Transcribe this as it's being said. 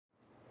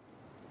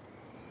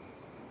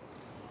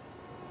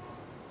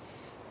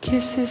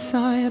Kisses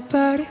on your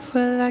body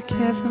were like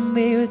heaven,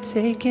 we were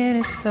taking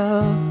it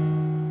slow.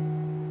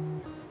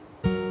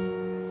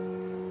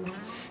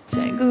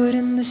 Tangled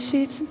in the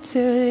sheets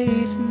until the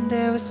evening,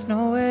 there was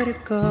nowhere to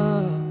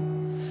go.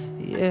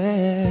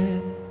 Yeah,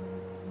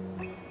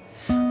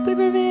 we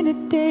were in a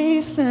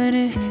daze,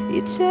 learning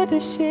each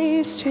other's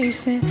shapes,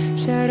 tracing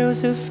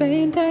shadows of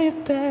rain down your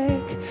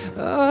back.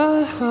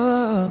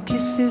 Oh,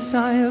 kisses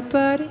on your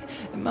body,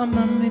 and my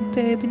mommy,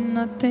 baby,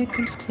 nothing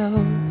comes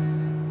close.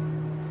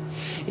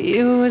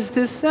 It was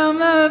the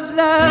summer of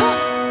love,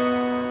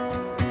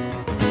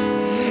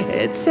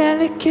 a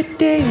delicate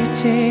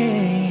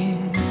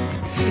daydream.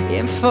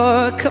 And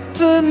for a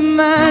couple of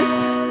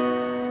months,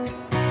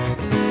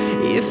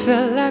 it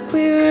felt like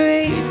we were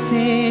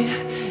 18.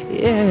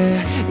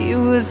 Yeah, it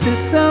was the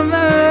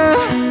summer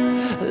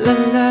of la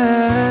la,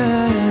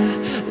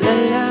 la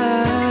la.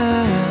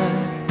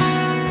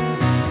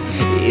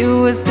 It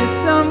was the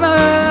summer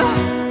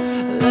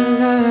of la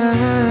la,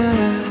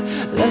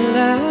 la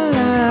la.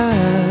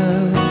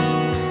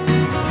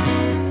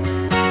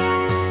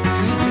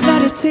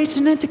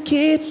 Meditation and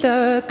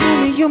tequila, call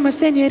me you my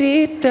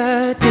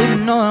señorita.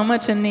 Didn't know how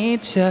much I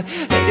need ya,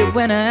 hate it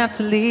when I have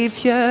to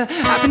leave ya.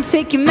 I've been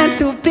taking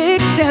mental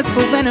pictures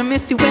for when I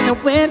miss you in the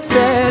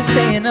winter,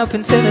 staying up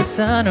until the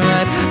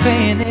sunrise,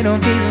 praying it'll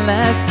be the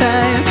last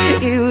time.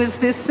 It was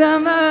this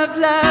summer of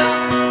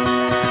love,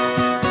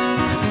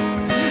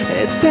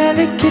 a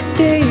delicate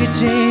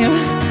daydream.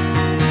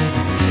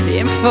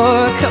 And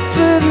for a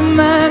couple of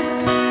months,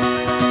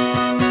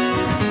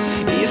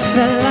 it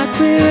felt like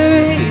we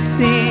were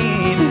 18.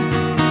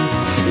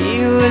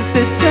 It was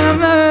the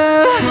summer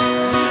of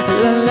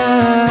la la,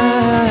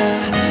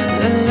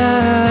 la la.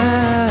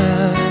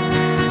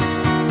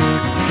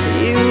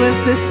 It was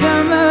the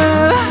summer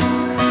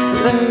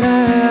of la la,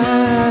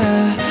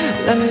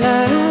 la la.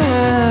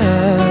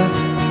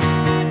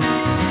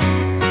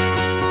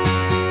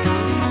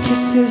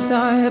 Kisses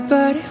on your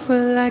body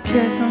were like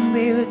heaven,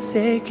 we were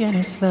taking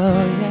it slow,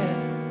 yeah.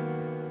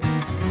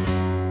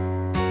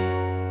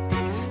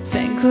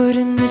 Tangled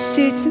in the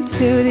sheets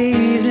until the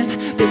evening,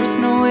 there was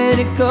nowhere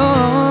to go.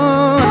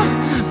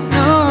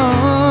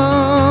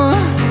 No,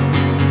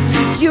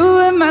 you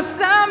were my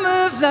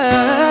summer of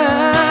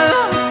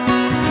love,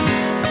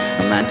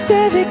 my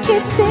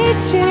delicate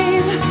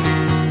daydream.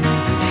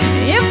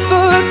 And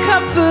for a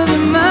couple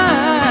of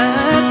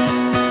months,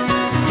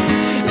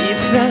 it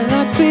felt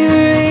like we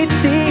were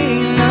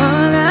 18. No,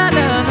 no,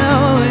 no, no,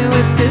 it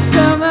was the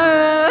summer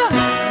of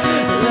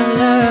la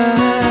la,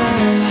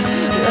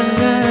 la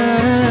la.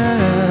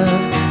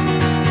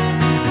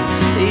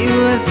 It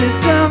was the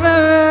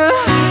summer of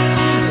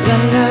la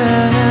la,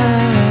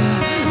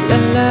 la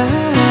la.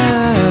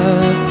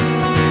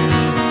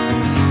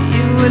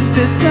 It was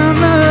the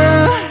summer.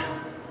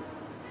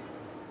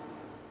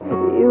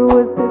 It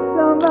was the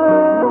summer.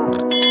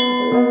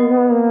 La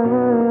la,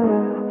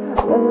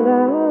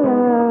 la la.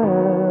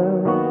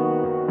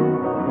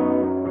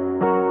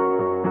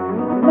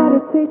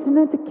 Meditation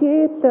and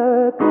tequila,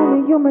 call me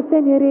you my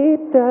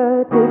señorita.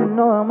 Didn't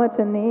know how much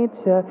I need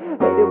ya,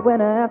 hate it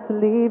when I have to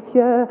leave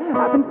ya.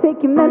 I've been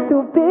taking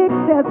mental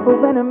pictures for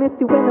when I miss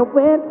you in the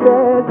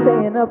winter,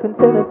 staying up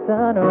until the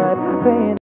sunrise, praying